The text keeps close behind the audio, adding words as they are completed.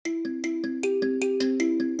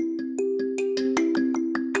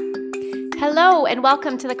Hello, and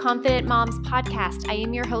welcome to the Confident Moms Podcast. I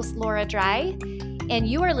am your host, Laura Dry, and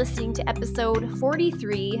you are listening to episode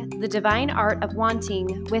 43, The Divine Art of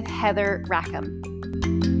Wanting with Heather Rackham.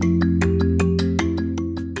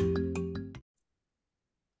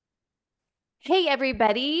 Hey,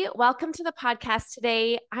 everybody. Welcome to the podcast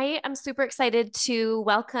today. I am super excited to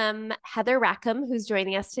welcome Heather Rackham, who's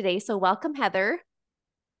joining us today. So welcome, Heather.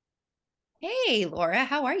 Hey, Laura,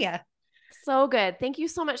 how are you? So good. Thank you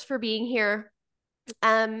so much for being here.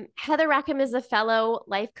 Heather Rackham is a fellow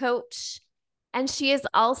life coach, and she is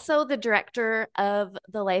also the director of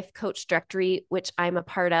the Life Coach Directory, which I'm a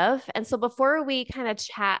part of. And so before we kind of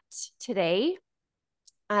chat today,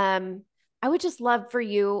 I would just love for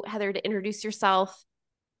you, Heather, to introduce yourself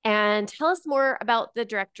and tell us more about the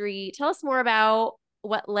directory. Tell us more about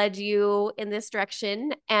what led you in this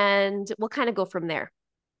direction, and we'll kind of go from there.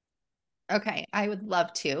 Okay, I would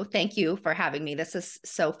love to. Thank you for having me. This is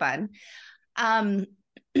so fun. I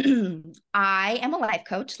am a life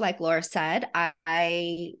coach, like Laura said.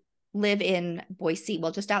 I live in Boise,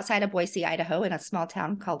 well, just outside of Boise, Idaho, in a small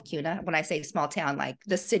town called Kuna. When I say small town, like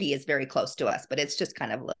the city is very close to us, but it's just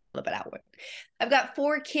kind of a little bit outward. I've got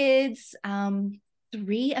 4 kids.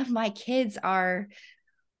 3 of my kids are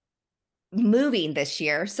moving this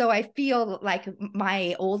year. So I feel like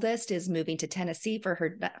my oldest is moving to Tennessee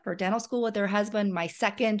for dental school with her husband. My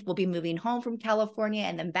second will be moving home from California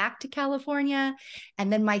and then back to California.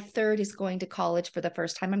 And then my third is going to college for the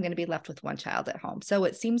first time. I'm going to be left with 1 child at home. So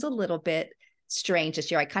it seems a little bit strange this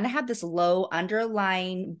year. I kind of have this low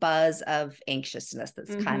underlying buzz of anxiousness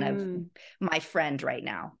that's kind of my friend right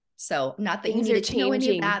now. So not that you needed to know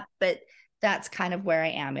any of that, but that's kind of where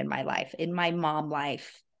I am in my life, in my mom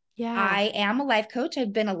life. Yeah. I am a life coach.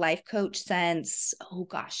 I've been a life coach since,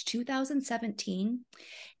 2017.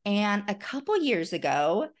 And a couple years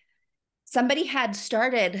ago, somebody had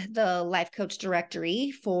started the Life Coach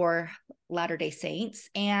Directory for Latter-day Saints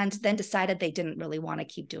and then decided they didn't really want to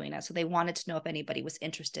keep doing it. So they wanted to know if anybody was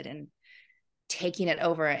interested in taking it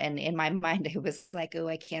over. And in my mind, it was like,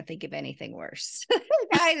 I can't think of anything worse.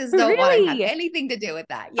 I just don't want to have anything to do with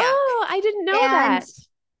that. Yeah. Oh, I didn't know that.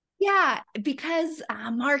 Yeah, because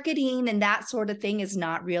marketing and that sort of thing is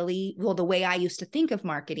not really, well, the way I used to think of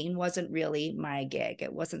marketing wasn't really my gig.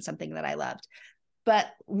 It wasn't something that I loved. But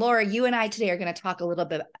Laura, you and I today are going to talk a little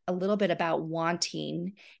bit about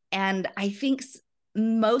wanting. And I think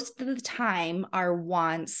most of the time our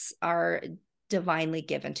wants are divinely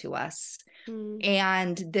given to us.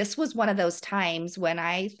 And this was one of those times when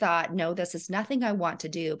I thought, no, this is nothing I want to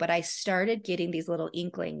do. But I started getting these little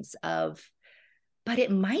inklings of, but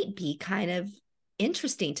it might be kind of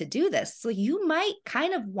interesting to do this. So you might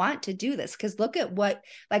kind of want to do this because look at what,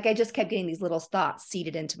 like I just kept getting these little thoughts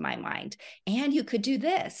seeded into my mind. And you could do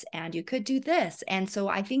this, and you could do this. And so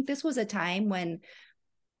I think this was a time when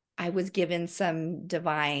I was given some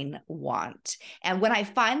divine want. And when I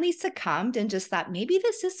finally succumbed and just thought, maybe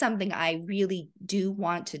this is something I really do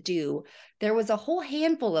want to do, there was a whole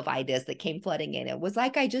handful of ideas that came flooding in. It was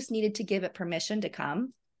like I just needed to give it permission to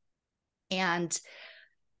come. And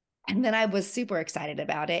then I was super excited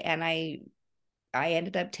about it. And I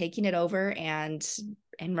ended up taking it over and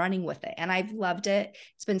running with it. And I've loved it.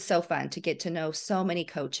 It's been so fun to get to know so many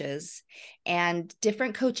coaches and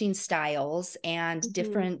different coaching styles and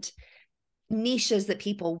different niches that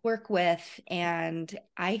people work with. And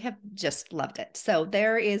I have just loved it. So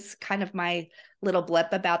there is kind of my little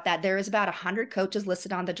blip about that. There is about 100 coaches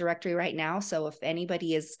listed on the directory right now. So if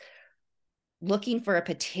anybody is looking for a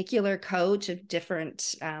particular coach of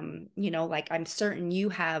different, like I'm certain you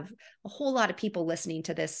have a whole lot of people listening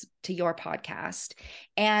to your podcast,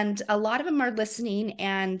 and a lot of them are listening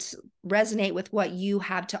and resonate with what you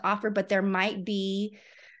have to offer, but there might be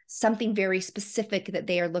something very specific that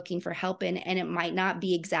they are looking for help in, and it might not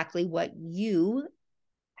be exactly what you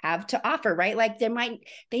have to offer, right? Like they might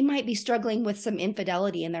be struggling with some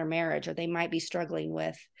infidelity in their marriage, or they might be struggling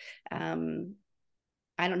with,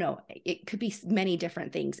 I don't know. It could be many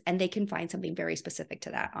different things, and they can find something very specific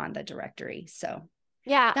to that on the directory. So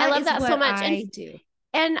yeah, I love that so much.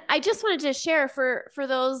 And I just wanted to share for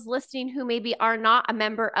those listening who maybe are not a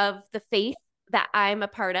member of the faith that I'm a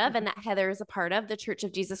part of and that Heather is a part of, the Church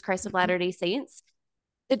of Jesus Christ of Latter-day Saints.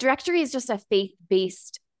 The directory is just a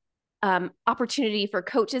faith-based opportunity for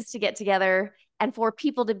coaches to get together and for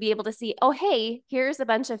people to be able to see, oh, hey, here's a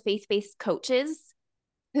bunch of faith-based coaches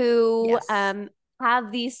who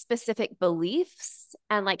have these specific beliefs,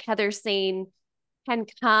 and like Heather's saying, can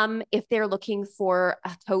come if they're looking for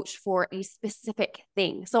a coach for a specific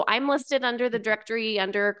thing. So I'm listed under the directory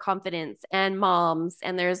under confidence and moms,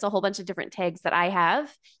 and there's a whole bunch of different tags that I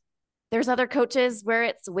have. there's other coaches where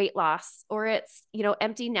it's weight loss or it's,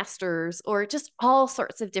 empty nesters or just all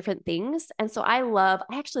sorts of different things. And so I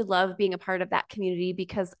actually love being a part of that community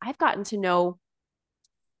because I've gotten to know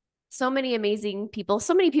so many amazing people,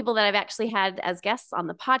 so many people that I've actually had as guests on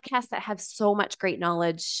the podcast that have so much great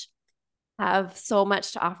knowledge, have so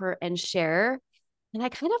much to offer and share. And I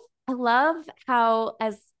love how,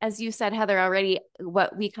 as you said, Heather, already,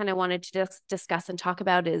 what we kind of wanted to discuss and talk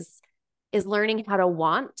about is learning how to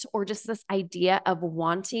want, or just this idea of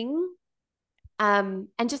wanting. And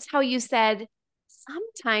just how you said,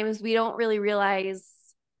 sometimes we don't really realize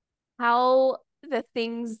how the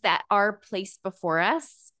things that are placed before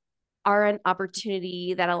us are an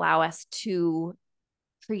opportunity that allow us to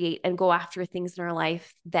create and go after things in our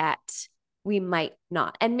life that we might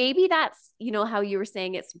not. And maybe that's, how you were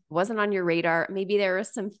saying it wasn't on your radar. Maybe there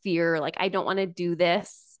was some fear, like, I don't want to do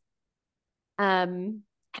this. And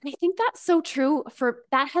I think that's so true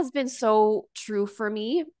that has been so true for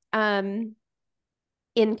me. In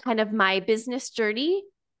kind of my business journey,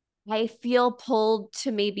 I feel pulled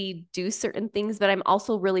to maybe do certain things, but I'm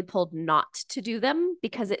also really pulled not to do them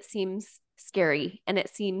because it seems scary and it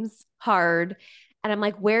seems hard. And I'm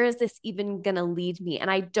like, where is this even going to lead me?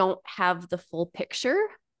 And I don't have the full picture.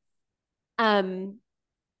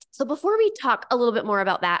 So before we talk a little bit more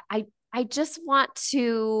about that, I just want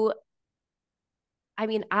to,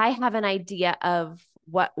 I have an idea of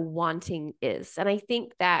what wanting is. And I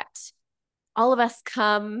think that all of us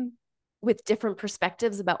come with different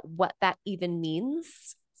perspectives about what that even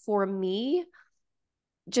means. For me,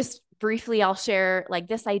 just briefly, I'll share, like,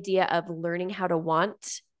 this idea of learning how to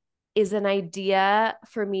want is an idea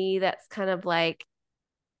for me that's kind of like,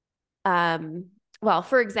 well,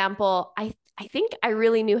 for example, I think I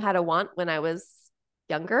really knew how to want when I was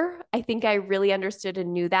younger. I think I really understood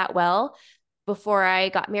and knew that well before I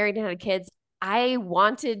got married and had kids. I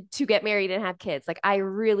wanted to get married and have kids. Like, I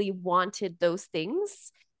really wanted those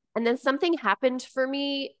things. And then something happened for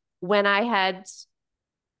me when I had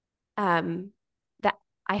that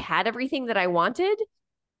I had everything that I wanted.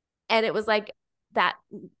 And it was like that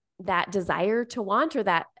desire to want, or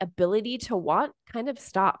that ability to want, kind of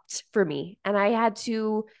stopped for me. And I had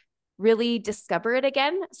to really discover it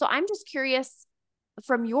again. So I'm just curious,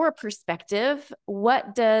 from your perspective,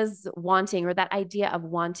 what does wanting, or that idea of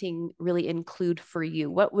wanting, really include for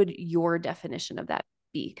you? What would your definition of that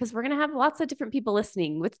be? Because we're going to have lots of different people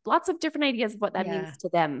listening with lots of different ideas of what that Yeah, means to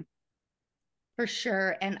them. for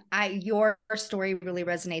sure. And your story really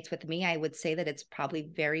resonates with me. I would say that it's probably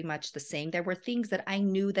very much the same. There were things that I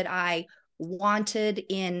knew that I wanted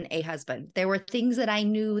in a husband. There were things that I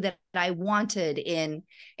knew that I wanted in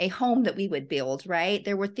a home that we would build, right?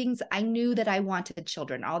 There were things I knew that I wanted,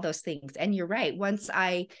 children, all those things. And you're right. Once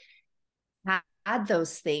I had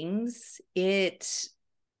those things, it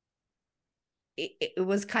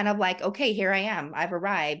was kind of like, okay, here I am. I've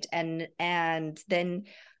arrived. And then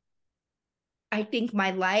I think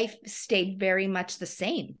my life stayed very much the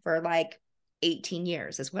same for like 18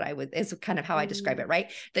 years is kind of how I describe it,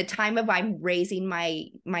 right? The time of I'm raising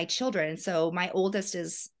my children. So my oldest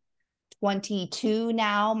is 22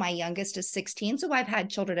 now, my youngest is 16. So I've had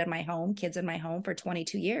kids in my home for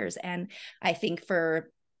 22 years. And I think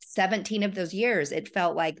for 17 of those years, it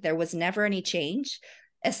felt like there was never any change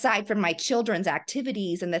aside from my children's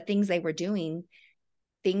activities and the things they were doing.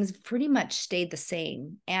 Things pretty much stayed the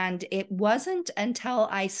same. And it wasn't until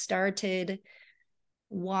I started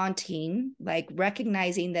wanting, like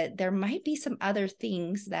recognizing that there might be some other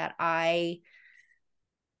things that I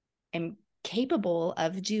am capable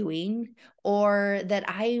of doing, or that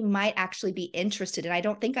I might actually be interested in. I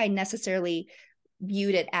don't think I necessarily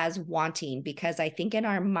viewed it as wanting, because I think in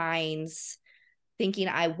our minds, thinking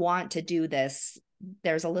I want to do this,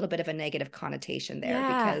 there's a little bit of a negative connotation there,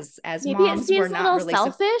 Yeah. because as Maybe it moms, we're seems a not little really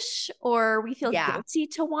selfish, or we feel yeah, guilty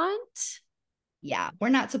to want. yeah, we're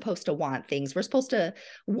not supposed to want things. We're supposed to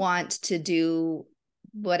want to do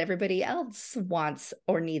what everybody else wants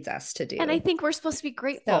or needs us to And I do. think we're supposed to be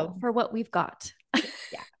grateful So, for what we've got. yeah.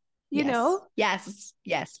 you Yes. know?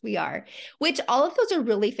 Yes, we are. Which all of those are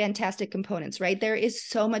really fantastic components, right? There is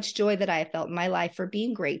so much joy that I have felt in my life for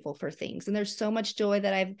being grateful for things. And there's so much joy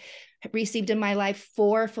that I've received in my life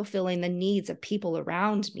for fulfilling the needs of people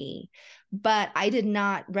around me. But I did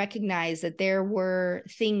not recognize that there were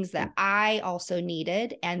things that I also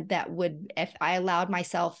needed, and that would, if I allowed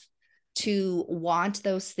myself to want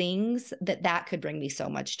those things, that could bring me so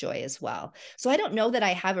much joy as well. So I don't know that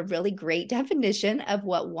I have a really great definition of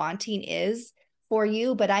what wanting is for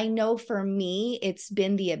you, but I know for me, it's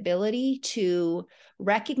been the ability to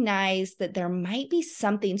recognize that there might be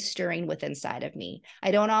something stirring within inside of me.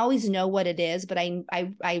 I don't always know what it is, but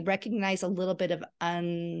I recognize a little bit of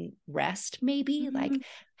unrest, maybe. Mm-hmm. Like,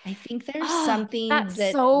 I think there's Oh, something that's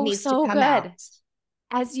that so, needs to so come out. good.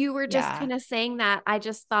 As you were just Yeah. kind of saying that, I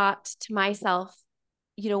just thought to myself,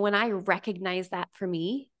 when I recognized that for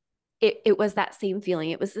me, it was that same feeling.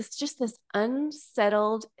 It was this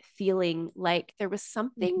unsettled feeling, like there was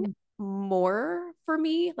something Mm-hmm. more for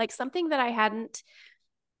me, like something that I hadn't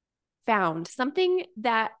found, something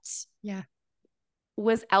that Yeah.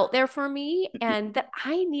 was out there for me and that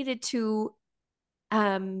I needed to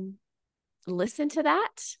um listen to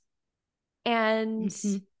that, and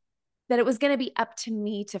Mm-hmm. that it was going to be up to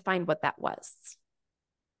me to find what that was,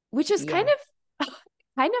 which is kind Yeah. of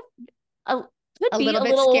kind of a, could A be little a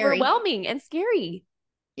bit little scary. overwhelming and scary.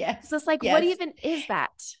 Yes. So it's like, what Yes. even is that?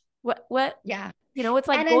 What, Yeah. it's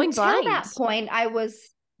like And going until blind. that point,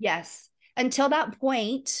 yes, until that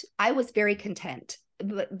point, I was very content,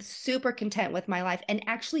 super content with my life and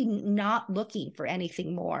actually not looking for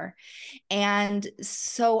anything more. And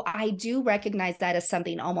so I do recognize that as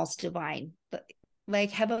something almost divine,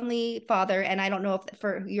 like Heavenly Father. And I don't know if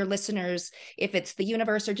for your listeners, if it's the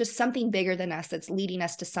universe or just something bigger than us that's leading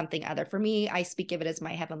us to something other. For me, I speak of it as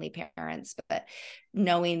my heavenly parents, but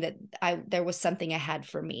knowing that there was something ahead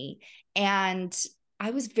for me. And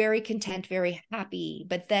I was very content, very happy.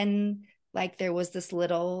 But then like there was this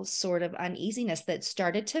little sort of uneasiness that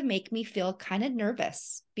started to make me feel kind of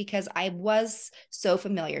nervous because I was so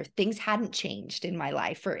familiar. Things hadn't changed in my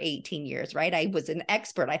life for 18 years, right? I was an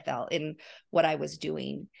expert, I felt, in what I was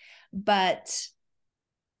doing. But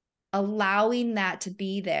allowing that to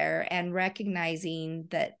be there and recognizing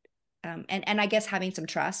that, and I guess having some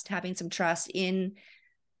trust in,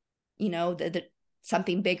 the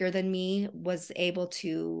something bigger than me was able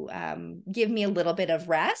to give me a little bit of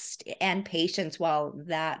rest and patience while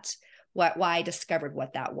why I discovered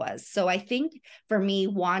what that was. So I think for me,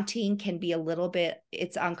 wanting can be a little bit,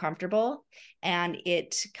 it's uncomfortable and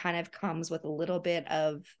it kind of comes with a little bit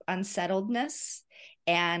of unsettledness.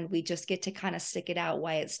 And we just get to kind of stick it out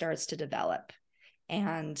while it starts to develop.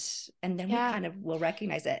 And then we Yeah. kind of will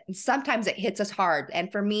recognize it. And sometimes it hits us hard. And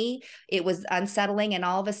for me, it was unsettling. And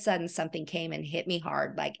all of a sudden something came and hit me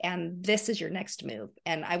hard, like, and this is your next move.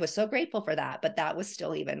 And I was so grateful for that, but that was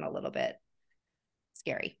still even a little bit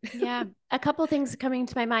scary. Yeah. A couple things coming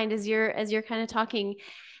to my mind as you're kind of talking.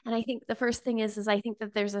 And I think the first thing is I think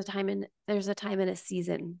that there's a time and a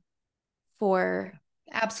season for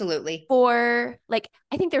Absolutely. like,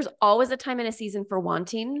 I think there's always a time and a season for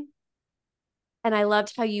wanting. And I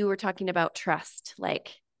loved how you were talking about trust,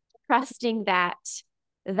 like trusting that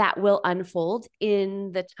that will unfold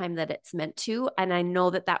in the time that it's meant to. And I know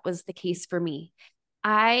that that was the case for me.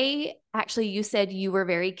 I actually, you said you were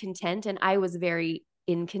very content, and I was very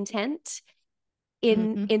incontent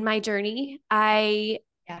Mm-hmm. in my journey.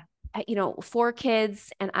 Yeah. 4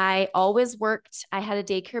 kids, and I always worked. I had a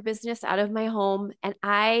daycare business out of my home, and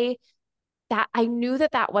I knew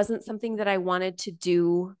that that wasn't something that I wanted to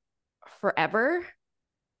do forever.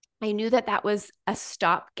 I knew that that was a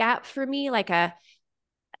stopgap for me, like I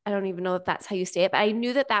don't even know if that's how you say it, but I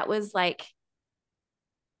knew that that was like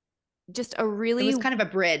just a It really, was kind of a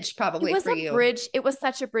bridge it probably was for a you. bridge. It was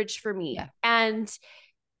such a bridge for me. Yeah. And,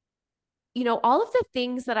 all of the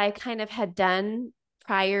things that I kind of had done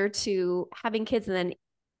prior to having kids, and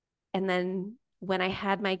then when I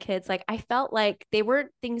had my kids, like I felt like they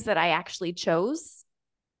weren't things that I actually chose,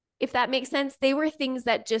 if that makes sense. They were things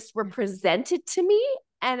that just were presented to me.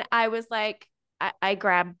 And I was like, I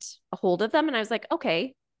grabbed a hold of them and I was like,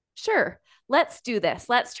 okay, sure, let's do this.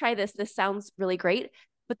 Let's try this. This sounds really great.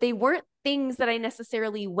 But they weren't things that I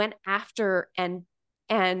necessarily went after and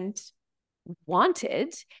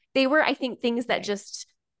wanted. They were, I think, things that Right. just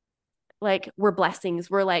like were blessings.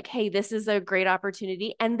 Were like, hey, this is a great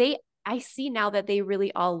opportunity. And I see now that they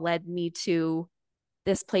really all led me to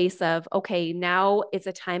this place of, okay, now it's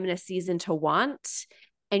a time and a season to want.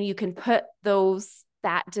 And you can put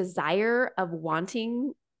that desire of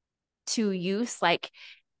wanting to use, like,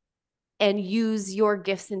 and use your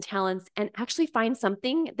gifts and talents and actually find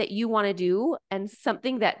something that you want to do and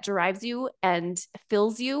something that drives you and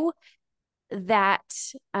fills you, that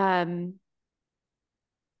um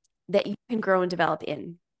that you can grow and develop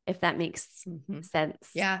in, if that makes Mm-hmm. sense.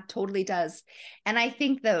 Yeah, totally does. And I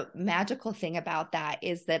think the magical thing about that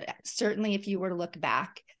is that certainly if you were to look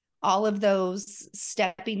back, all of those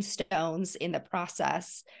stepping stones in the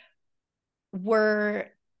process were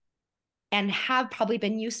and have probably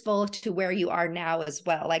been useful to where you are now as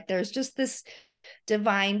well. Like there's just this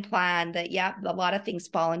divine plan that, yeah, a lot of things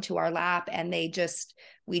fall into our lap and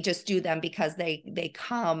we just do them because they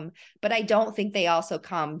come. But I don't think they also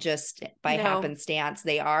come just by No, happenstance.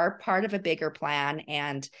 They are part of a bigger plan,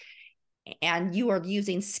 and you are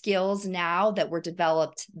using skills now that were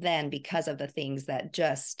developed then because of the things that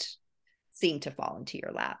just seem to fall into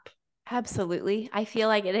your lap. absolutely. I feel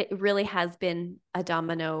like it really has been a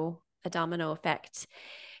domino effect.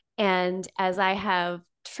 And as I have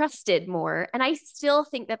trusted more, and I still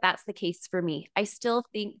think that that's the case for me. I still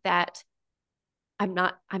think that I'm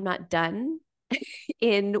not done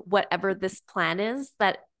in whatever this plan is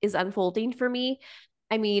that is unfolding for me.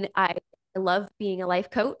 I mean, I love being a life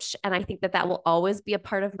coach, and I think that that will always be a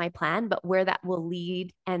part of my plan, but where that will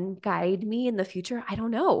lead and guide me in the future, I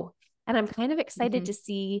don't know. And I'm kind of excited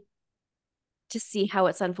Mm-hmm. to see how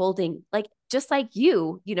it's unfolding. Like just like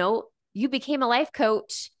you know, you became a life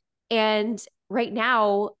coach, and right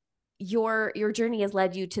now your journey has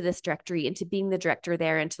led you to this directory and to being the director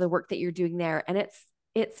there and to the work that you're doing there. And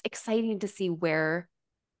it's exciting to see where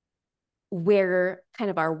kind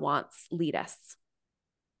of our wants lead us.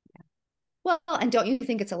 Well, and don't you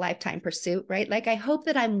think it's a lifetime pursuit, right? Like, I hope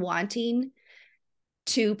that I'm wanting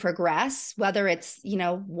to progress, whether it's,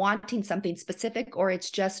 wanting something specific or it's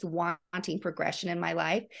just wanting progression in my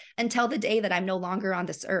life until the day that I'm no longer on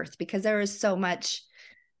this earth, because there is so much.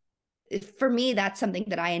 For me, that's something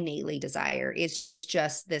that I innately desire, is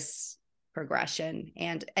just this progression.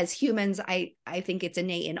 And as humans, I think it's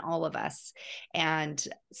innate in all of us. And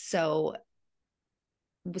so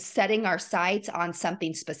setting our sights on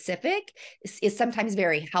something specific is sometimes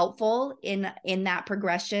very helpful in that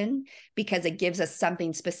progression, because it gives us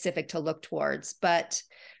something specific to look towards. But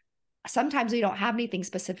sometimes we don't have anything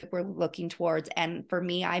specific we're looking towards. And for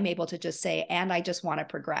me, I'm able to just say, and I just want to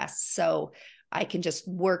progress. So I can just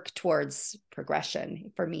work towards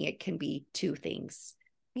progression. For me, it can be two things: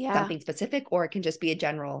 Yeah. something specific, or it can just be a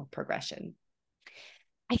general progression.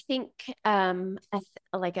 I think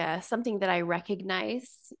like a something that I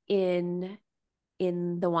recognize in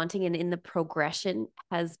the wanting and in the progression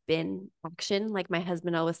has been action. Like my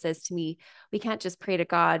husband always says to me, we can't just pray to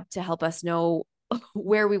God to help us know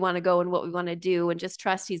where we want to go and what we want to do and just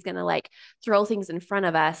trust he's going to like throw things in front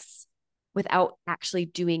of us without actually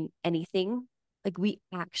doing anything. Like we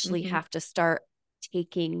actually Mm-hmm. have to start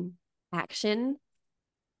taking action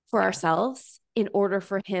for Yeah. ourselves in order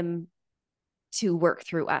for him to work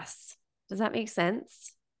through us. Does that make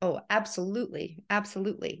sense? Oh, absolutely.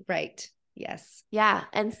 Absolutely. Right. Yes. Yeah.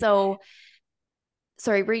 And so,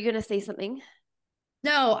 sorry, were you going to say something?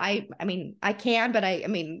 No, I mean, I can, but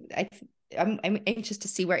I'm anxious to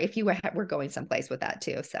see where, if you were going someplace with that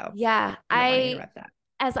too. So Yeah, I don't want to interrupt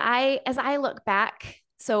that. as I look back,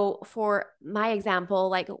 so for my example,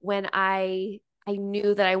 like when I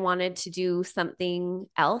knew that I wanted to do something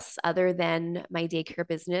else other than my daycare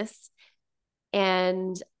business,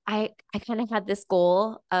 and I kind of had this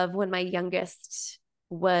goal of when my youngest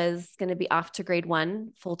was going to be off to grade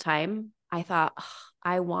 1 full time. I thought, "Oh,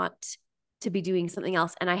 I want to be doing something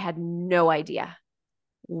else," and I had no idea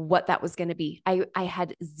what that was going to be. I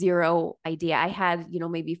had zero idea. I had,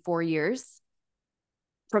 maybe 4 years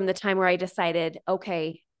from the time where I decided,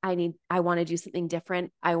 okay, I want to do something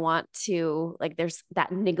different. I want to, like, there's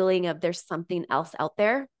that niggling of there's something else out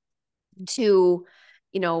there, to,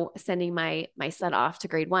 sending my son off to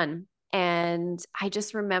grade 1. And I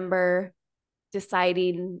just remember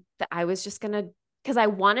deciding that I was just going to, because I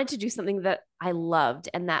wanted to do something that I loved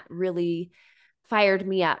and that really fired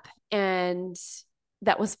me up. And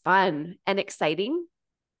that was fun and exciting.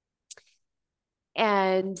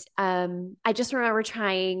 And I just remember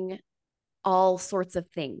trying all sorts of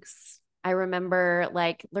things. I remember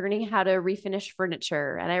like learning how to refinish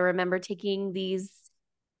furniture. And I remember taking these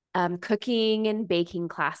cooking and baking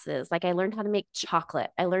classes. Like I learned how to make chocolate.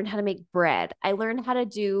 I learned how to make bread. I learned how to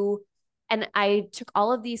do, and I took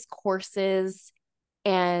all of these courses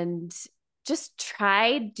and just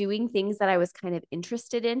tried doing things that I was kind of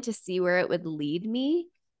interested in to see where it would lead me.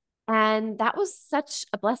 And that was such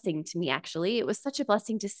a blessing to me, actually. It was such a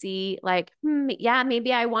blessing to see, like, yeah,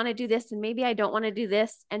 maybe I want to do this and maybe I don't want to do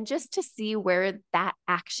this. And just to see where that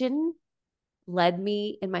action led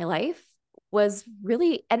me in my life was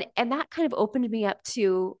really, and that kind of opened me up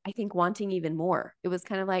to, I think, wanting even more. It was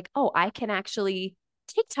kind of like, oh, I can actually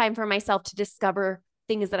take time for myself to discover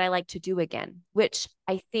things that I like to do again, which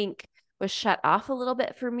I think was shut off a little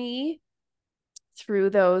bit for me through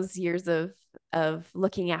those years of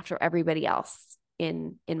looking after everybody else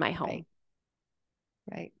in my home. Right.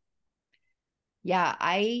 Right. Yeah.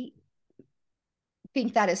 I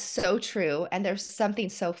think that is so true. And there's something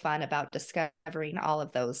so fun about discovering all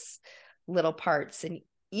of those little parts and,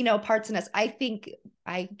 parts in us. I think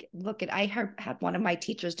I had one of my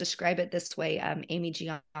teachers describe it this way. Amy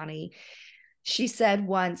Gianni, she said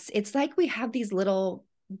once, it's like we have these little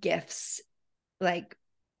gifts, like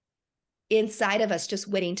inside of us, just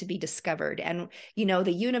waiting to be discovered. And,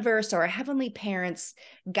 the universe or our heavenly parents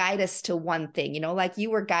guide us to one thing, like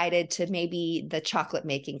you were guided to maybe the chocolate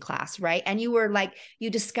making class, right? And you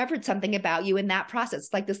discovered something about you in that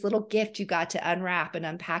process, like this little gift you got to unwrap and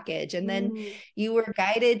unpackage. And then you were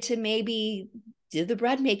guided to maybe do the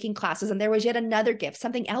bread making classes, and there was yet another gift,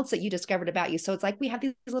 something else that you discovered about you. So it's like we have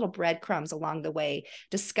these little breadcrumbs along the way,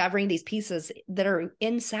 discovering these pieces that are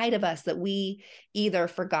inside of us that we either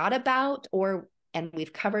forgot about and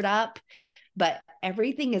we've covered up, but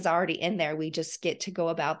everything is already in there. We just get to go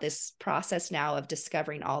about this process now of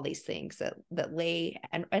discovering all these things that lay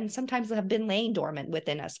and sometimes have been laying dormant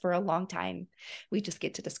within us for a long time. We just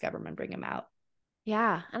get to discover them and bring them out.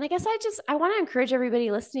 Yeah. And I guess I want to encourage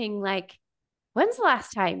everybody listening, like, when's the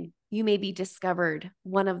last time you maybe discovered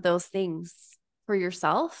one of those things for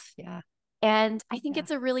yourself? Yeah. And I think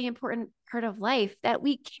it's a really important part of life that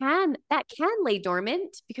can lay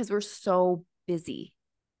dormant because we're so busy.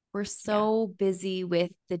 We're so busy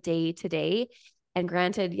with the day to day. And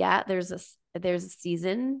granted, there's a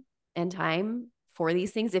season and time for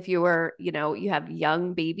these things. If you are, you have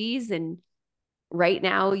young babies and right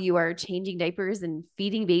now you are changing diapers and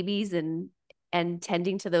feeding babies and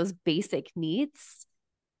tending to those basic needs.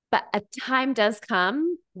 But a time does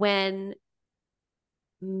come when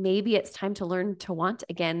maybe it's time to learn to want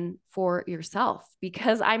again for yourself,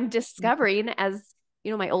 because I'm discovering, as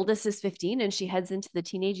my oldest is 15 and she heads into the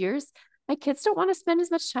teenage years, my kids don't want to spend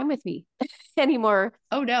as much time with me anymore.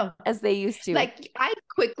 Oh no, as they used to. Like I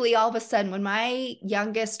quickly, all of a sudden, when my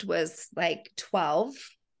youngest was like 12,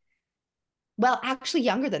 well, actually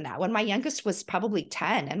younger than that, when my youngest was probably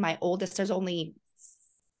 10 and my oldest, there's only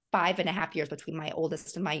 5.5 years between my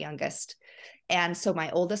oldest and my youngest. And so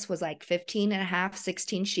my oldest was like 15 and a half,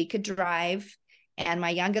 16. She could drive. And my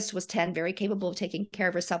youngest was 10, very capable of taking care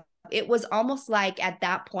of herself. It was almost like at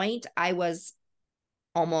that point, I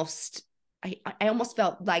almost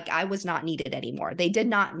felt like I was not needed anymore. They did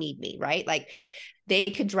not need me, right? Like they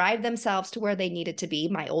could drive themselves to where they needed to be.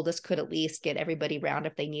 My oldest could at least get everybody around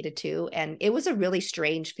if they needed to. And it was a really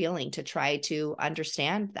strange feeling to try to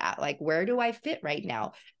understand that. Like, where do I fit right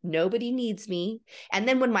now? Nobody needs me. And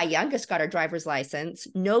then when my youngest got her driver's license,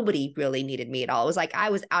 nobody really needed me at all. It was like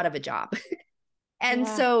I was out of a job. And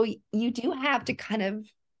so you do have to kind of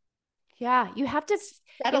you have to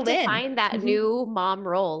find that new mom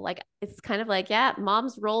role. Like it's kind of like,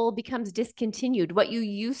 mom's role becomes discontinued. What you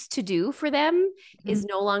used to do for them is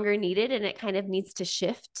no longer needed, and it kind of needs to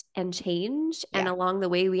shift and change. And along the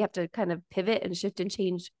way, we have to kind of pivot and shift and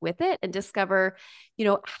change with it and discover,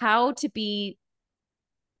 how to be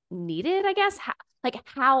needed, I guess,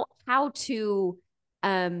 how to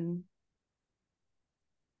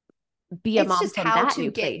be a mom from that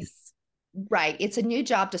new place. Right. It's a new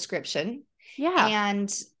job description. Yeah. And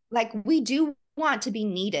like we do want to be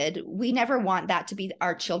needed. We never want that to be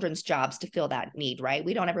our children's jobs to fill that need, right?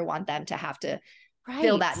 We don't ever want them to have to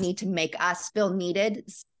fill that need to make us feel needed.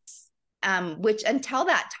 Which until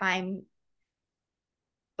that time,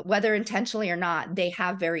 whether intentionally or not, they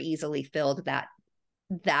have very easily filled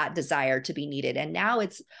that desire to be needed. And now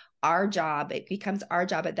it's our job. It becomes our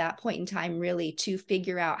job at that point in time, really, to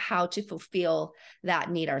figure out how to fulfill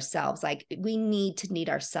that need ourselves. Like we need to need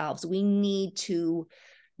ourselves. We need to,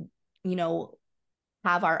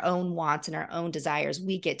 have our own wants and our own desires.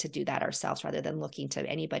 We get to do that ourselves rather than looking to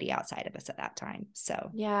anybody outside of us at that time.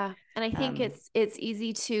 So, yeah. And I think it's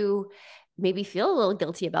easy to maybe feel a little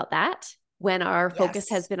guilty about that when our focus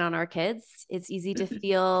has been on our kids. It's easy to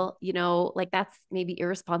feel, like that's maybe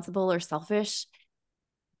irresponsible or selfish.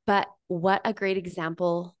 But what a great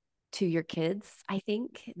example to your kids, I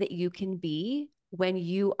think, that you can be when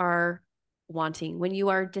you are when you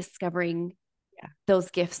are discovering those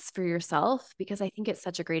gifts for yourself, because I think it's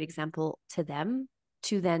such a great example to them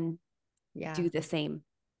to then do the same.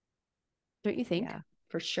 Don't you think? Yeah,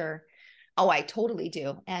 for sure. Oh, I totally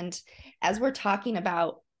do. And as we're talking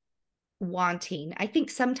about wanting, I think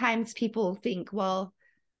sometimes people think, well,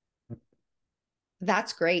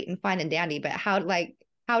 that's great and fine and dandy, but how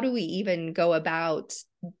do we even go about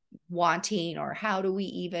wanting, or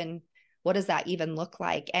what does that even look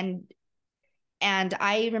like? And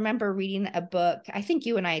I remember reading a book, I think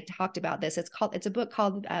you and I talked about this. It's a book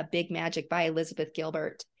called Big Magic by Elizabeth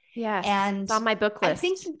Gilbert. Yes. It's And on my book I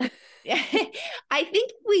think list. I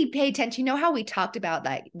think we pay attention. You know how we talked about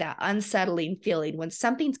that unsettling feeling when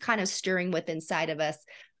something's kind of stirring with inside of us.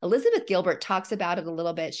 Elizabeth Gilbert talks about it a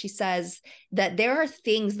little bit. She says that there are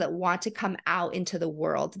things that want to come out into the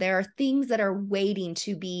world. There are things that are waiting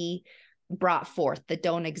to be brought forth that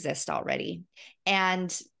don't exist already.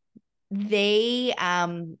 And they're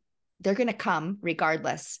going to come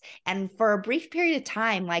regardless. And for a brief period of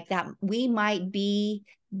time like that, we might be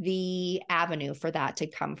the avenue for that to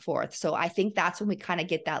come forth. So I think that's when we kind of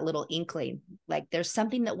get that little inkling, like there's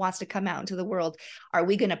something that wants to come out into the world. Are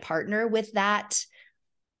we going to partner with that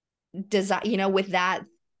design, with that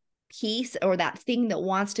piece or that thing that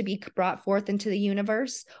wants to be brought forth into the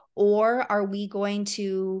universe? Or are we going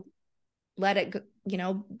to let it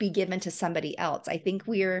be given to somebody else? I think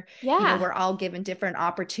we're Yeah. we're all given different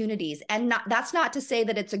opportunities, and that's not to say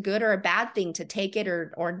that it's a good or a bad thing to take it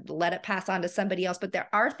or let it pass on to somebody else, but there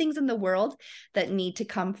are things in the world that need to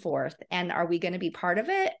come forth. And are we going to be part of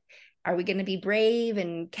it? Are we going to be brave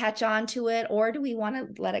and catch on to it, or do we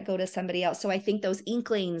want to let it go to somebody else? So I think those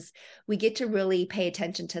inklings, we get to really pay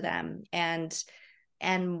attention to them and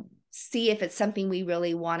see if it's something we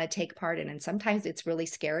really want to take part in. And sometimes it's really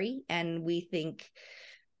scary and we think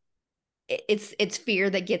it's fear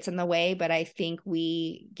that gets in the way, but I think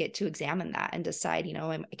we get to examine that and decide,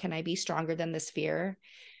 can I be stronger than this fear?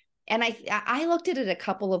 And I looked at it a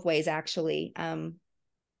couple of ways, actually.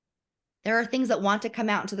 There are things that want to come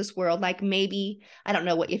out into this world, like maybe, I don't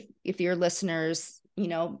know what, if your listeners,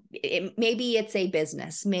 maybe it's a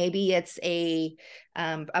business, maybe it's a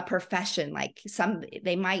profession, like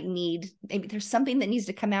they might need, maybe there's something that needs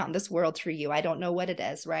to come out in this world through you. I don't know what it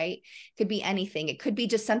is, right? It could be anything. It could be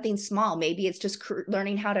just something small. Maybe it's just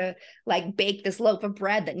learning how to like bake this loaf of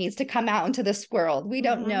bread that needs to come out into this world. We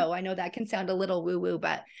don't know. I know that can sound a little woo-woo,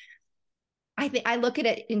 but I think I look at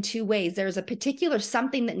it in two ways. There's a particular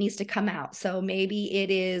something that needs to come out. So maybe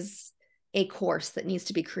it is a course that needs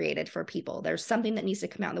to be created for people. There's something that needs to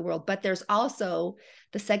come out in the world, but there's also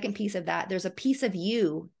the second piece of that. There's a piece of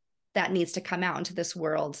you that needs to come out into this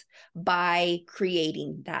world by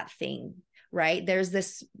creating that thing, right? There's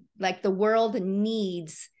this, like, the world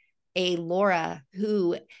needs a Laura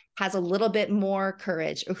who has a little bit more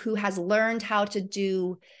courage, or who has learned how to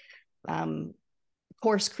do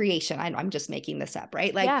course creation. I'm just making this up,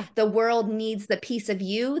 right? Like, Yeah. the world needs the piece of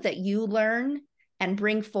you that you learn and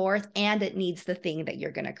bring forth, and it needs the thing that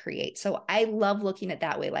you're going to create. So I love looking at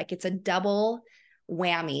that way. Like, it's a double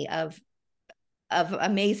whammy of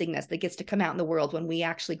amazingness that gets to come out in the world when we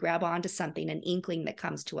actually grab onto something, an inkling that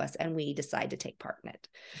comes to us, and we decide to take part in it.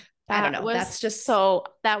 I don't know.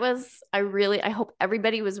 I hope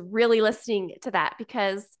everybody was really listening to that,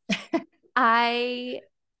 because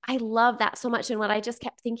I love that so much. And what I just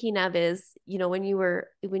kept thinking of is, when you were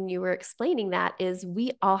explaining that, is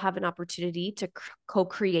we all have an opportunity to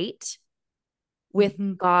co-create with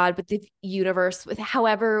God, with the universe, with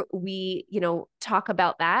however we, talk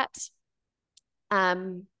about that.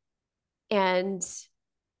 And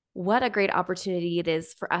what a great opportunity it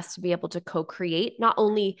is for us to be able to co-create not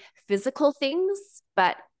only physical things,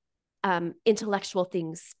 but intellectual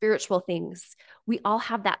things, spiritual things. We all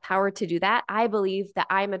have that power to do that. I believe that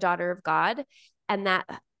I'm a daughter of God, and that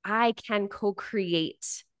I can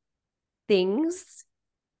co-create things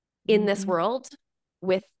in this world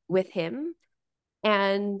with him.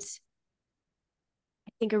 And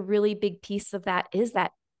I think a really big piece of that is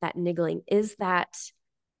that niggling, is that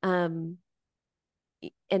and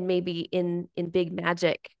maybe in Big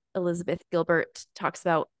Magic, Elizabeth Gilbert talks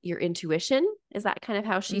about your intuition. Is that kind of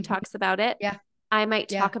how she talks about it? Yeah. I might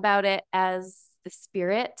talk about it as the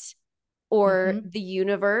spirit or the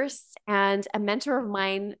universe. And a mentor of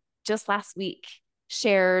mine just last week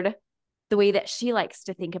shared the way that she likes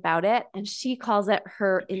to think about it. And she calls it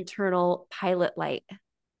her internal pilot light.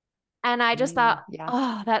 And I just thought,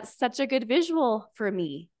 oh, that's such a good visual for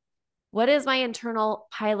me. What is my internal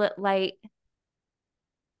pilot light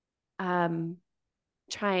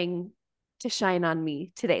trying to shine on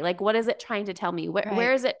me today? Like, what is it trying to tell me?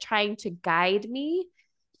 Where is it trying to guide me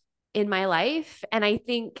in my life? And I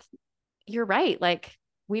think you're right. Like,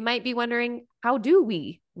 we might be wondering, how do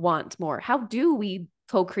we want more? How do we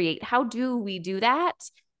co-create? How do we do that?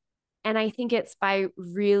 And I think it's by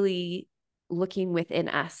really looking within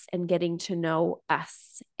us and getting to know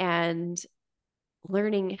us and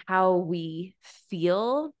learning how we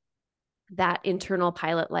feel that internal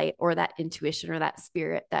pilot light, or that intuition, or that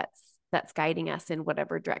spirit that's guiding us in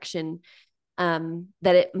whatever direction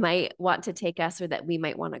that it might want to take us, or that we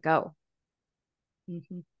might want to go.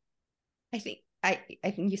 I think I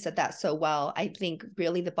think you said that so well. I think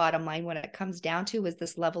really the bottom line when it comes down to is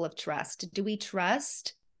this level of trust. Do we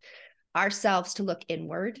trust ourselves to look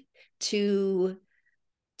inward, to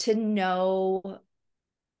to know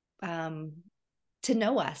um to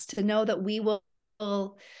know us, to know that we will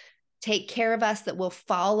take care of us, that will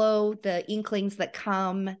follow the inklings that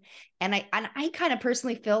come. And I kind of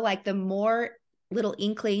personally feel like the more little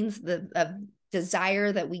inklings of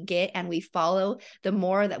desire that we get and we follow, the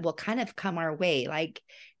more that will kind of come our way. Like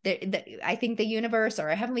I think the universe or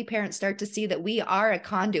our heavenly parents start to see that we are a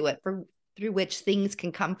conduit for through which things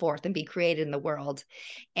can come forth and be created in the world.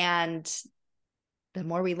 And the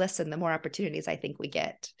more we listen, the more opportunities I think we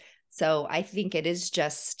get. So I think it is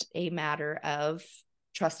just a matter of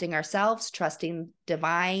trusting ourselves, trusting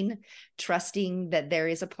divine, trusting that there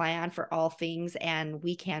is a plan for all things and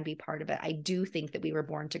we can be part of it. I do think that we were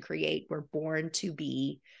born to create. We're born to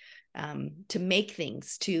be, to make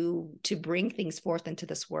things, to bring things forth into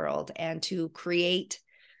this world and to create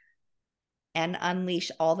and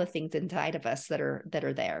unleash all the things inside of us that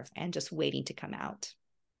are there and just waiting to come out.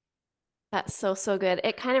 That's so, so good.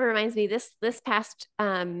 It kind of reminds me this past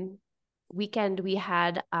weekend we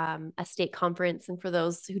had a stake conference. And for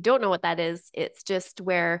those who don't know what that is, it's just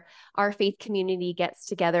where our faith community gets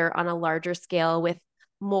together on a larger scale with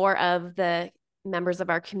more of the members of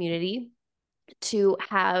our community to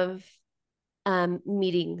have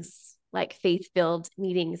meetings, like faith-filled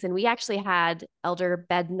meetings. And we actually had Elder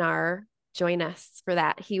Bednar join us for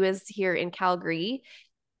that. He was here in Calgary.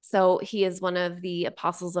 So he is one of the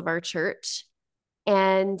apostles of our church.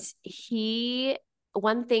 And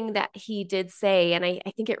one thing that he did say, and I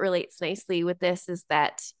think it relates nicely with this, is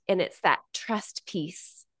that, and it's that trust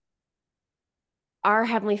piece. Our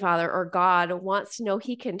Heavenly Father or God wants to know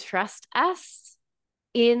he can trust us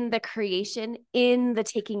in the creation, in the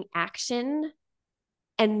taking action.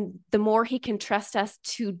 And the more he can trust us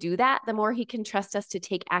to do that, the more he can trust us to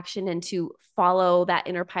take action and to follow that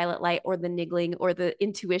inner pilot light or the niggling or the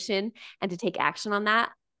intuition and to take action on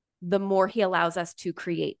that, the more he allows us to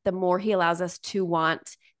create, the more he allows us to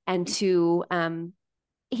want and to,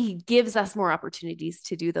 he gives us more opportunities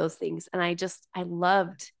to do those things. And I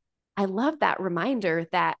loved that reminder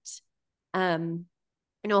that,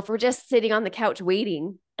 if we're just sitting on the couch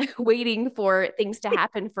waiting, waiting for things to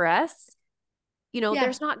happen for us, Yeah.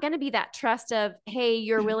 there's not going to be that trust of, hey,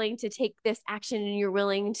 you're willing to take this action and you're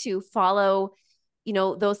willing to follow,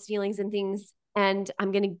 those feelings and things. And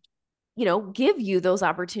I'm going to, give you those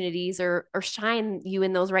opportunities or shine you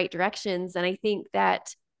in those right directions. And I think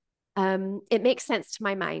that it makes sense to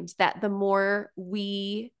my mind that the more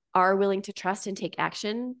we are willing to trust and take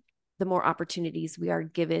action, the more opportunities we are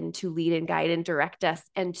given to lead and guide and direct us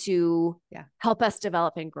and to help us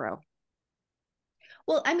develop and grow.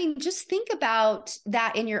 Well, I mean, just think about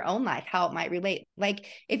that in your own life, how it might relate. Like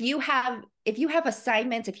if you have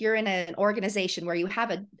assignments, if you're in an organization where you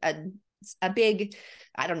have a big,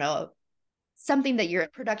 I don't know, something that you're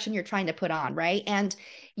production you're trying to put on, right? And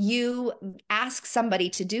you ask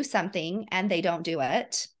somebody to do something and they don't do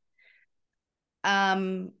it.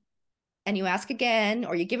 And you ask again,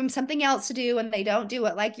 or you give them something else to do and they don't do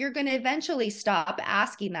it. Like you're going to eventually stop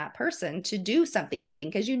asking that person to do something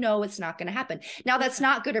because it's not going to happen. Now that's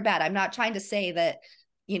not good or bad. I'm not trying to say that,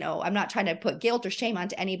 I'm not trying to put guilt or shame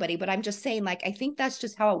onto anybody, but I'm just saying, like, I think that's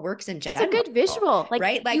just how it works in general. It's a good visual, like,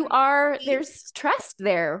 right? Like there's trust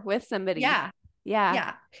there with somebody.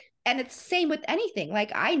 Yeah. And it's the same with anything.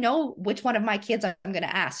 Like I know which one of my kids I'm going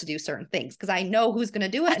to ask to do certain things because I know who's going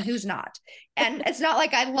to do it and who's not. And it's not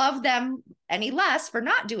like I love them any less for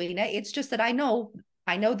not doing it. It's just that I know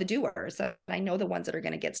the doers. So I know the ones that are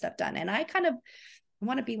going to get stuff done. And I kind of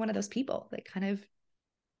want to be one of those people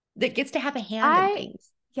that gets to have a hand in things.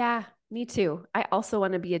 Yeah, me too. I also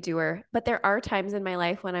want to be a doer, but there are times in my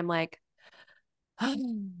life when I'm like, oh,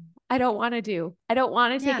 I don't want to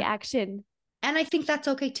take action. And I think that's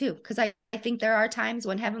okay too, because I think there are times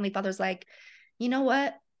when Heavenly Father's like, you know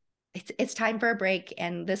what? It's time for a break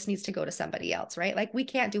and this needs to go to somebody else, right? Like we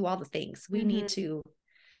can't do all the things. We need to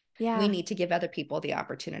give other people the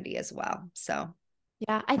opportunity as well. So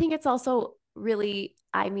yeah, I think it's also really,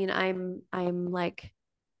 I mean, I'm like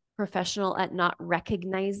professional at not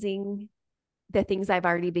recognizing the things I've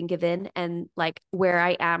already been given and like where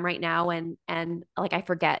I am right now. And like, I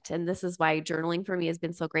forget. And this is why journaling for me has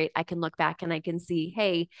been so great. I can look back and I can see,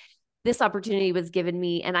 hey, this opportunity was given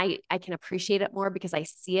me and I can appreciate it more because I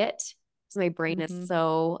see it. So my brain is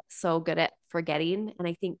so good at forgetting. And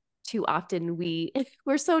I think too often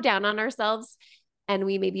we're so down on ourselves and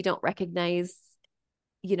we maybe don't recognize,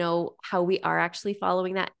 how we are actually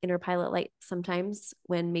following that inner pilot light sometimes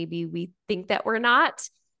when maybe we think that we're not.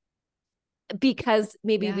 because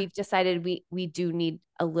maybe Yeah. we've decided we do need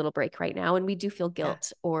a little break right now, and we do feel Yeah.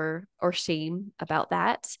 guilt or shame about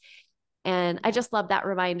that. And I Yeah. just love that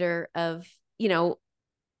reminder of,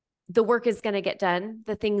 the work is going to get done.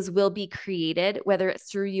 The things will be created, whether it's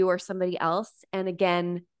through you or somebody else. And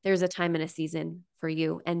again, there's a time and a season for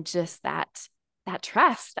you. And just that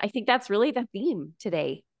trust. I think that's really the theme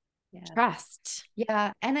today. Yeah. Trust.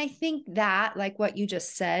 Yeah. And I think that, like what you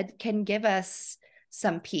just said, can give us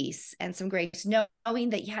some peace and some grace,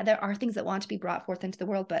 knowing that, yeah, there are things that want to be brought forth into the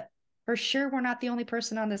world, but for sure, we're not the only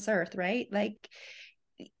person on this earth, right? Like,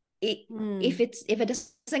 it, Mm. if it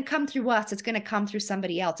doesn't come through us, it's going to come through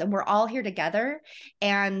somebody else, and we're all here together.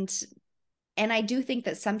 And I do think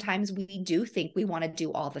that sometimes we do think we want to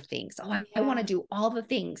do all the things. Oh, I want to Yeah. do all the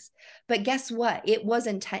things. But guess what? It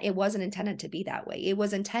wasn't intended to be that way. It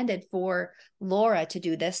was intended for Laura to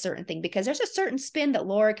do this certain thing, because there's a certain spin that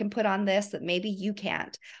Laura can put on this that maybe you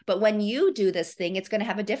can't. But when you do this thing, it's going to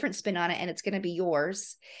have a different spin on it, and it's going to be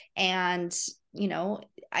yours. And,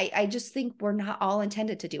 I just think we're not all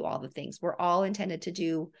intended to do all the things. We're all intended to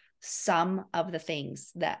do some of the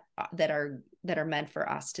things that are meant for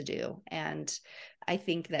us to do. And I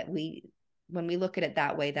think that when we look at it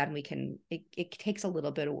that way, then it takes a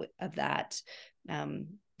little bit of that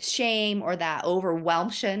shame, or that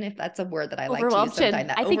overwhelmation, if that's a word that I like to use Overwhelmation. sometimes,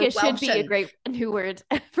 that I think it should be a overwhelmation. great new word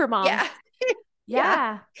for moms. Yeah. Yeah.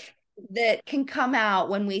 Yeah. That can come out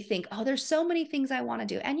when we think, oh, there's so many things I want to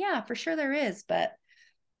do. And yeah, for sure there is, but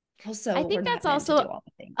I also we're think that's not meant to also do all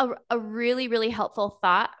the things. a really, really helpful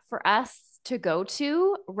thought for us to go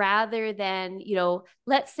to, rather than,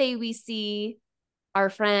 let's say we see our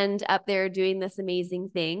friend up there doing this amazing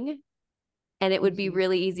thing. And it would be Mm-hmm.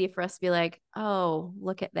 really easy for us to be like, oh,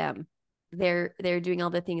 look at them. They're doing all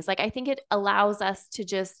the things. Like, I think it allows us to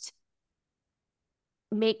just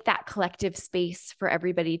make that collective space for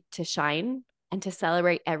everybody to shine and to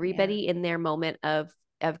celebrate Yeah. everybody in their moment of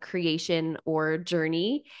creation or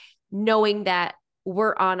journey, knowing that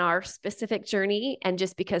we're on our specific journey, and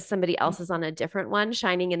just because somebody else is on a different one,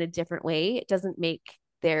 shining in a different way, it doesn't make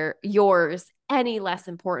their yours any less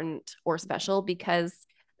important or special, because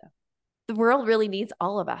the world really needs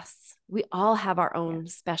all of us. We all have our Yeah. own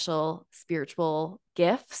special spiritual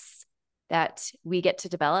gifts that we get to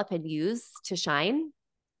develop and use to shine.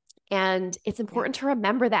 And it's Yeah. important to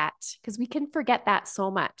remember that, because we can forget that so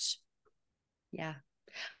much. Yeah.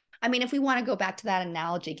 I mean, if we want to go back to that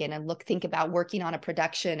analogy again and think about working on a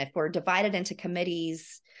production, if we're divided into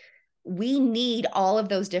committees, we need all of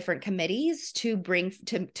those different committees to bring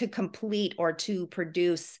to complete or to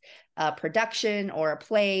produce a production or a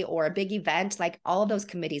play or a big event. Like, all of those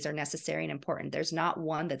committees are necessary and important. There's not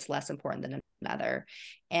one that's less important than another.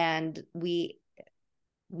 And we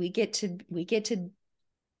get to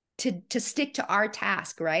stick to our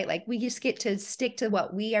task, right? Like, we just get to stick to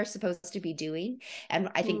what we are supposed to be doing. And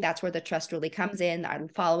I think that's where the trust really comes in,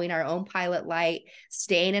 following our own pilot light,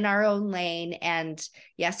 staying in our own lane. And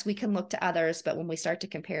yes, we can look to others, but when we start to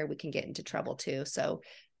compare, we can get into trouble too. So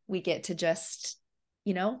we get to just,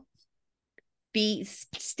 you know,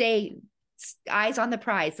 stay eyes on the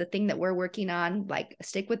prize, the thing that we're working on, like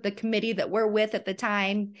stick with the committee that we're with at the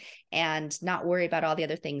time, and not worry about all the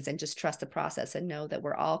other things, and just trust the process and know that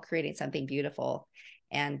we're all creating something beautiful,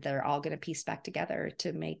 and they're all going to piece back together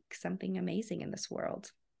to make something amazing in this world.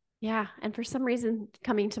 Yeah. And for some reason,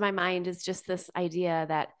 coming to my mind is just this idea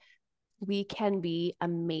that we can be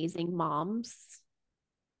amazing moms,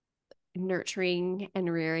 nurturing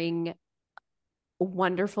and rearing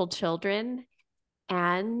wonderful children,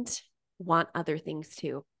 and want other things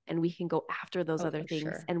too. And we can go after those Oh, other for things,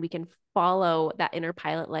 sure. and we can follow that inner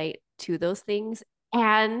pilot light to those things,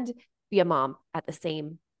 and be a mom at the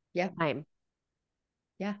same Yeah. time.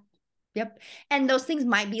 Yeah. Yep. And those things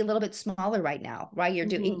might be a little bit smaller right now, right? You're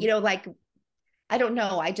doing, Mm-hmm. like, I don't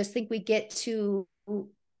know. I just think we get to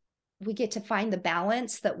find the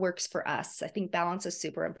balance that works for us. I think balance is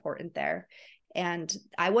super important there. And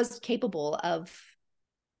I'm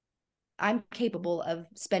capable of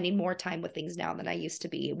spending more time with things now than I used to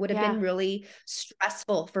be. It would have Yeah. been really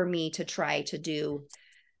stressful for me to try to do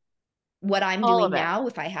what I'm All doing of it. now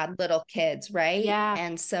if I had little kids, right? Yeah.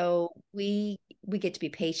 And so we get to be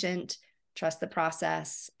patient, trust the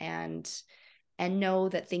process, and know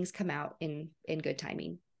that things come out in good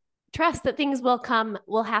timing. Trust that things will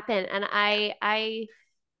happen. And I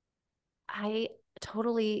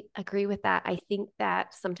totally agree with that. I think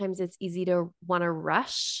that sometimes it's easy to want to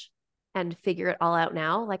rush and figure it all out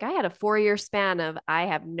now. Like, I had a 4-year span of I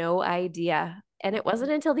have no idea. And it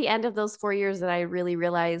wasn't until the end of those 4 years that I really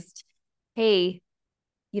realized, hey,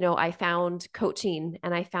 I found coaching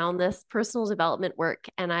and I found this personal development work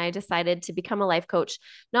and I decided to become a life coach,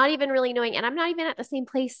 not even really knowing, and I'm not even at the same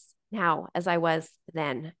place now as I was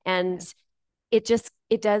then. And Yeah.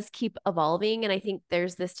 it does keep evolving. And I think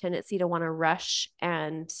there's this tendency to want to rush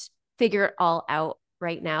and figure it all out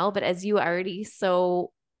right now. But as you already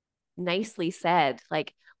so nicely said,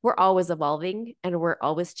 like we're always evolving and we're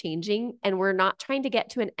always changing and we're not trying to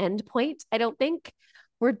get to an end point. I don't think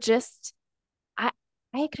we're just, I,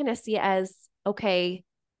 I kind of see it as, okay,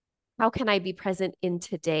 how can I be present in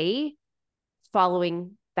today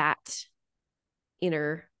following that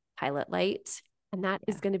inner pilot light? And that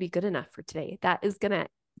Yeah. is going to be good enough for today. That is going to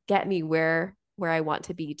get me where I want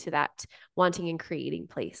to be, to that wanting and creating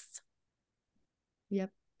place. Yep,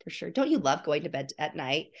 for sure. Don't you love going to bed at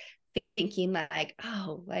night thinking like,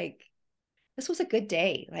 oh, like this was a good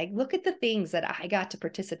day. Like, look at the things that I got to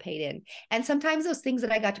participate in. And sometimes those things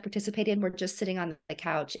that I got to participate in were just sitting on the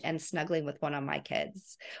couch and snuggling with one of my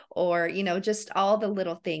kids, or, just all the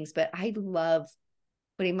little things. But I love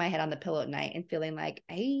putting my head on the pillow at night and feeling like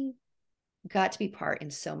I got to be part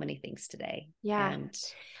in so many things today. Yeah. And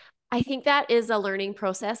I think that is a learning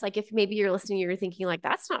process. Like if maybe you're listening, you're thinking like,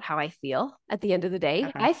 that's not how I feel at the end of the day.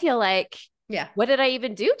 uh-huh. I feel like, Yeah. what did I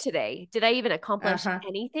even do today? Did I even accomplish Uh-huh.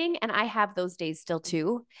 anything? And I have those days still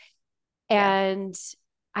too. Yeah. And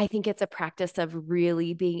I think it's a practice of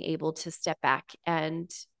really being able to step back and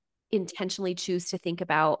intentionally choose to think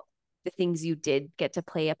about the things you did get to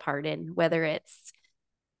play a part in, whether it's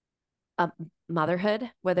motherhood,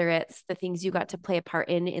 whether it's the things you got to play a part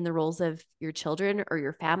in the roles of your children or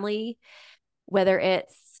your family, whether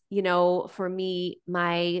it's, for me,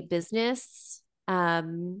 my business,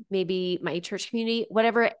 maybe my church community,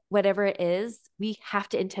 whatever it is, we have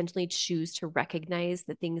to intentionally choose to recognize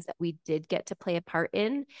the things that we did get to play a part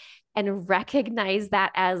in and recognize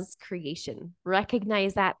that as creation,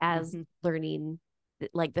 recognize that as Mm-hmm. learning,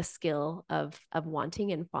 like the skill of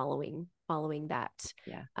wanting and following that,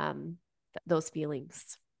 Yeah. those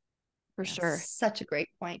feelings, for Yeah. sure. Such a great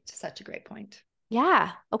point. Such a great point.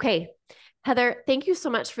 Yeah. Okay. Heather, thank you so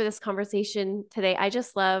much for this conversation today. I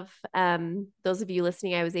just love, those of you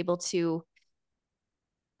listening. I was able to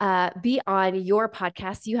be on your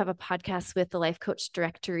podcast. You have a podcast with the Life Coach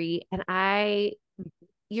Directory, and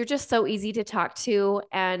you're just so easy to talk to.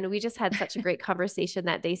 And we just had such a great conversation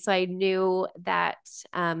that day. So I knew that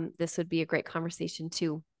this would be a great conversation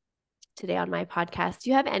too today on my podcast. Do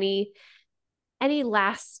you have any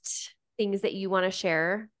last things that you want to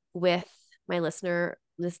share with my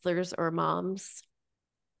listeners or moms?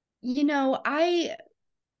 I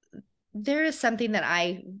there is something that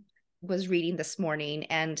I was reading this morning,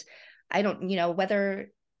 and I don't,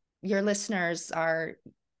 whether your listeners are,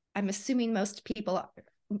 I'm assuming most people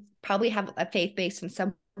probably have a faith base in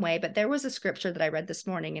some way, but there was a scripture that I read this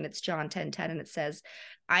morning, and it's John 10:10, and it says,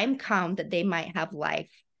 I'm come that they might have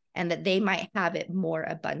life and that they might have it more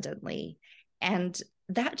abundantly. And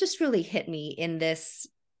that just really hit me in this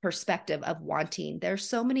perspective of wanting. There's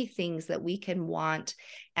so many things that we can want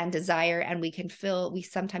and desire, and we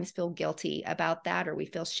sometimes feel guilty about that, or we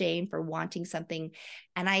feel shame for wanting something.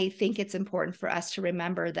 And I think it's important for us to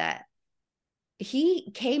remember that he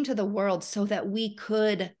came to the world so that we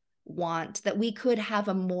could that we could have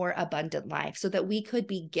a more abundant life, so that we could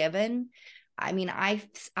be given. I mean,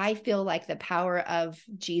 I feel like the power of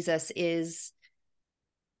Jesus is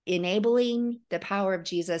enabling, the power of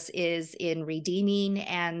Jesus is in redeeming,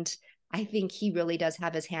 and I think he really does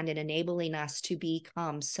have his hand in enabling us to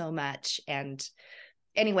become so much. And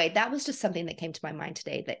anyway, that was just something that came to my mind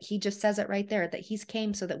today, that he just says it right there, that he's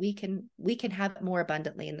came so that we can have more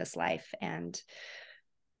abundantly in this life. And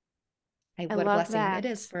I what a love blessing that. it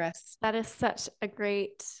is for us. That is such a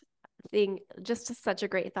great thing, such a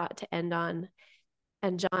great thought to end on.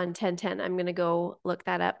 And John 10:10, I'm going to go look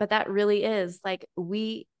that up. But that really is like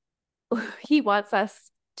he wants us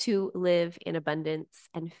to live in abundance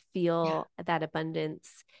and Yeah. feel that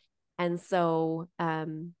abundance. And so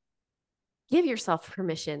give yourself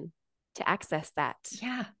permission to access that.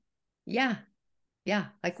 Yeah. Yeah. Yeah.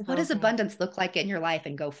 Like, what So does good. abundance look like in your life,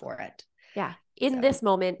 and go for it. Yeah. In So this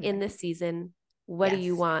moment, in anyway. this season, what do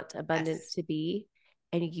you Yes. want abundance Yes. to be?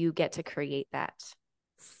 And you get to create that.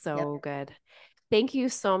 Yep. So good. Thank you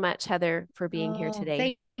so much, Heather, for being here Oh,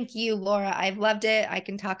 today. thank you, Laura. I've loved it. I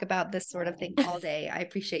can talk about this sort of thing all day. I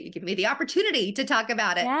appreciate you giving me the opportunity to talk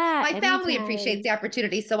about it. Yeah, My family appreciates anytime. the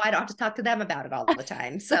opportunity, so I don't have to talk to them about it all the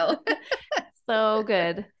time. So So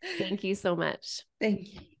good. Thank you so much.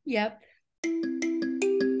 thank you. Yep.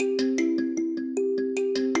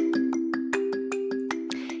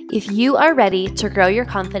 If you are ready to grow your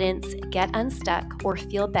confidence, get unstuck, or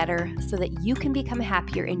feel better so that you can become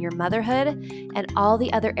happier in your motherhood and all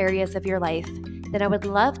the other areas of your life, then I would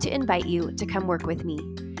love to invite you to come work with me.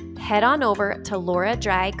 Head on over to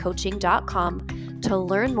lauradrycoaching.com to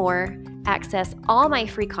learn more, access all my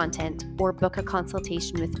free content, or book a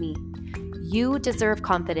consultation with me. You deserve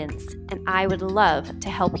confidence, and I would love to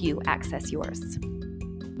help you access yours.